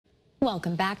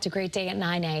Welcome back to Great Day at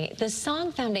 9A. The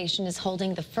Song Foundation is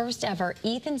holding the first ever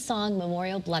Ethan Song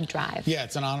Memorial Blood Drive. Yeah,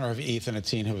 it's in honor of Ethan, a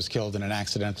teen who was killed in an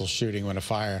accidental shooting when a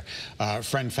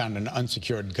friend found an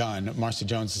unsecured gun. Marcy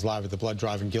Jones is live at the blood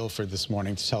drive in Guilford this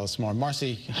morning to tell us more.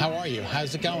 Marcy, how are you?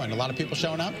 How's it going? A lot of people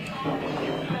showing up?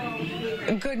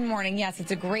 Good morning. Yes,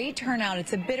 it's a great turnout.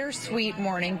 It's a bittersweet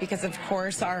morning because, of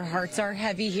course, our hearts are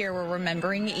heavy here. We're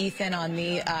remembering Ethan on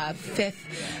the fifth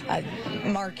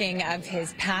marking of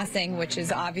his passing, which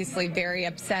is obviously very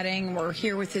upsetting. We're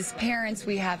here with his parents.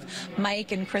 We have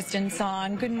Mike and Kristen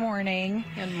Song. Good morning.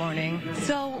 Good morning.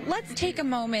 So let's take a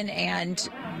moment and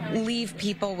leave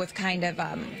people with kind of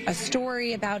a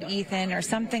story about Ethan or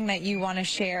something that you want to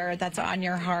share that's on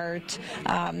your heart,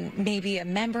 maybe a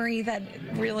memory that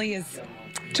really is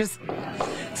just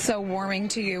so warming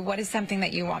to you. What is something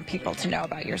that you want people to know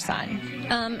about your son?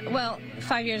 Well,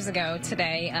 5 years ago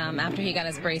today, after he got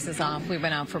his braces off, we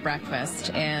went out for breakfast,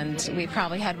 and we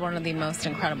probably had one of the most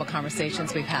incredible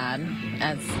conversations we've had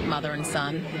as mother and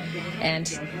son. And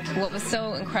what was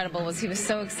so incredible was he was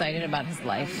so excited about his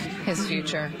life, his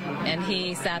future. And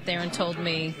he sat there and told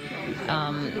me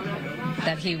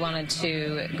that he wanted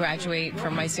to graduate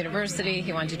from Rice University.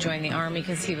 He wanted to join the Army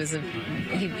because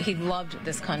he loved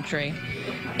this country,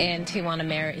 and he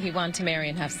wanted to marry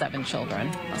and have 7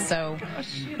 children. So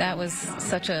that was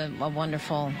such a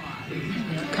wonderful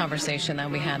conversation that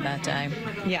we had that day.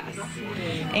 Yes.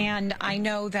 And I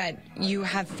know that you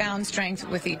have found strength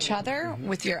with each other,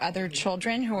 with your other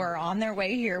children who are on their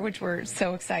way here, which we're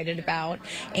so excited about.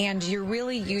 And you're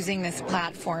really using this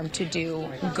platform to do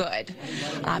good.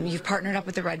 You've partnered up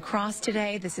with the Red Cross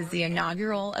today. This is the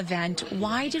inaugural event.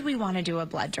 Why did we want to do a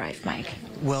blood drive, Mike?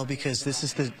 Well, because this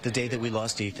is the day that we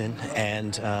lost Ethan,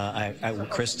 and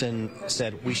Kristen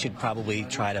said we should probably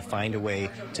try to find a way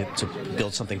to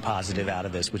build something positive out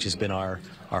of this, which has been our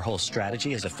whole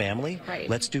strategy as a family. Right.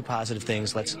 Let's do positive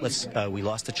things. We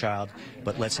lost a child,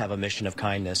 but let's have a mission of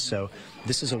kindness. So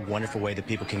this is a wonderful way that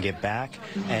people can give back,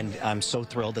 and I'm so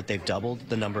thrilled that they've doubled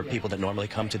the number of people that normally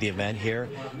come to the event here.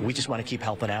 We just want to keep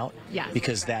helping out,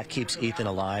 because that keeps Ethan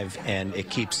alive and it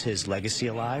keeps his legacy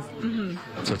alive.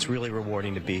 So it's really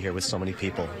rewarding to be here with so many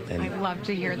people. And I love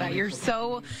to hear that. You're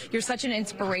such an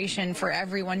inspiration for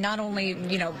everyone, not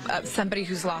only somebody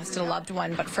who's lost a loved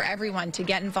one, but for everyone to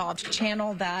get involved,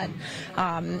 channel that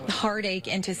heartache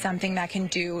into something that can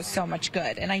do so much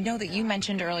good. And I know that you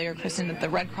mentioned earlier, Kristen, that the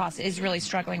Red Cross is really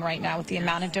struggling right now with the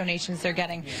amount of donations they're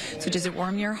getting. So does it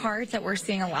warm your heart that we're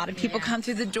seeing a lot of people come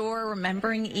through the door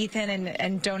remembering Ethan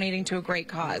and donating to a great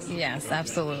cause? Yes,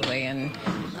 absolutely. And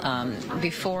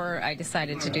before I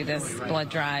decided to do this blood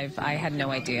drive, I had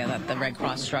no idea that the Red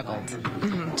Cross struggled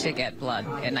to get blood.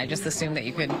 And I just assumed that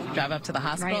you could drive up to the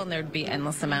hospital and there'd be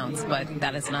endless amounts, but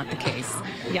that is not the case.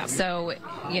 Yeah. So,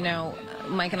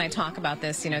 Mike and I talk about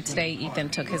this. Today Ethan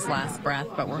took his last breath,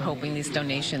 but we're hoping these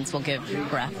donations will give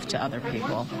breath to other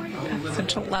people. That's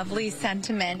such a lovely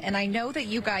sentiment. And I know that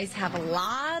you guys have a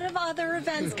lot of other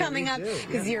events coming up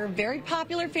because you're a very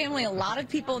popular family. A lot of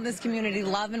people in this community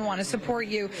love and want to support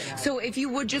you. So if you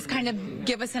would just kind of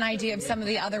give us an idea of some of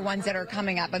the other ones that are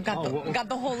coming up. I've got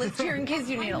the whole list here in case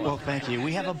you need a look. Well, thank you.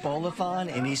 We have a bowl-a-thon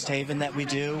in East Haven that we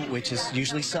do, which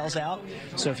usually sells out.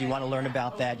 So if you want to learn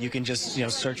about that, you can just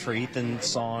search for Ethan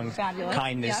Song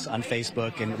Kindness on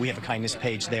Facebook, and we have a kindness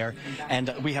page there.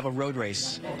 And we have a road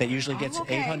race that usually gets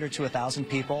 800 to 1,000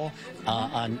 people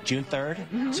on June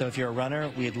 3rd. So if you're a runner,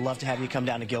 we'd love to have you come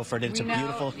down to Guilford. It's a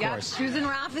beautiful course. Susan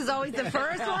Raff is always the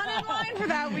first one in line for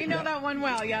that. We know that one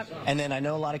well. Yep. And then I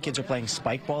know a lot of kids are playing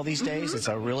spike ball these days. It's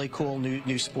a really cool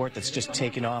new sport that's just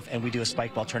taken off, and we do a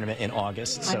spike ball tournament in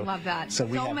August. So, I love that. So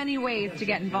many ways to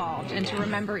get involved and to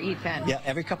remember Ethan. Yeah,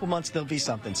 every couple months there'll be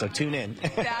something, so tune in.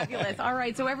 Fabulous. All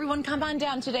right, so everyone come on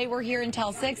down. Today we're here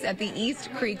until 6 at the East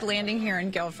Creek Landing here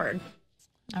in Guilford.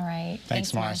 All right.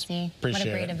 Thanks, Marcy. What a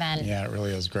great event. Yeah, it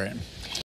really is great.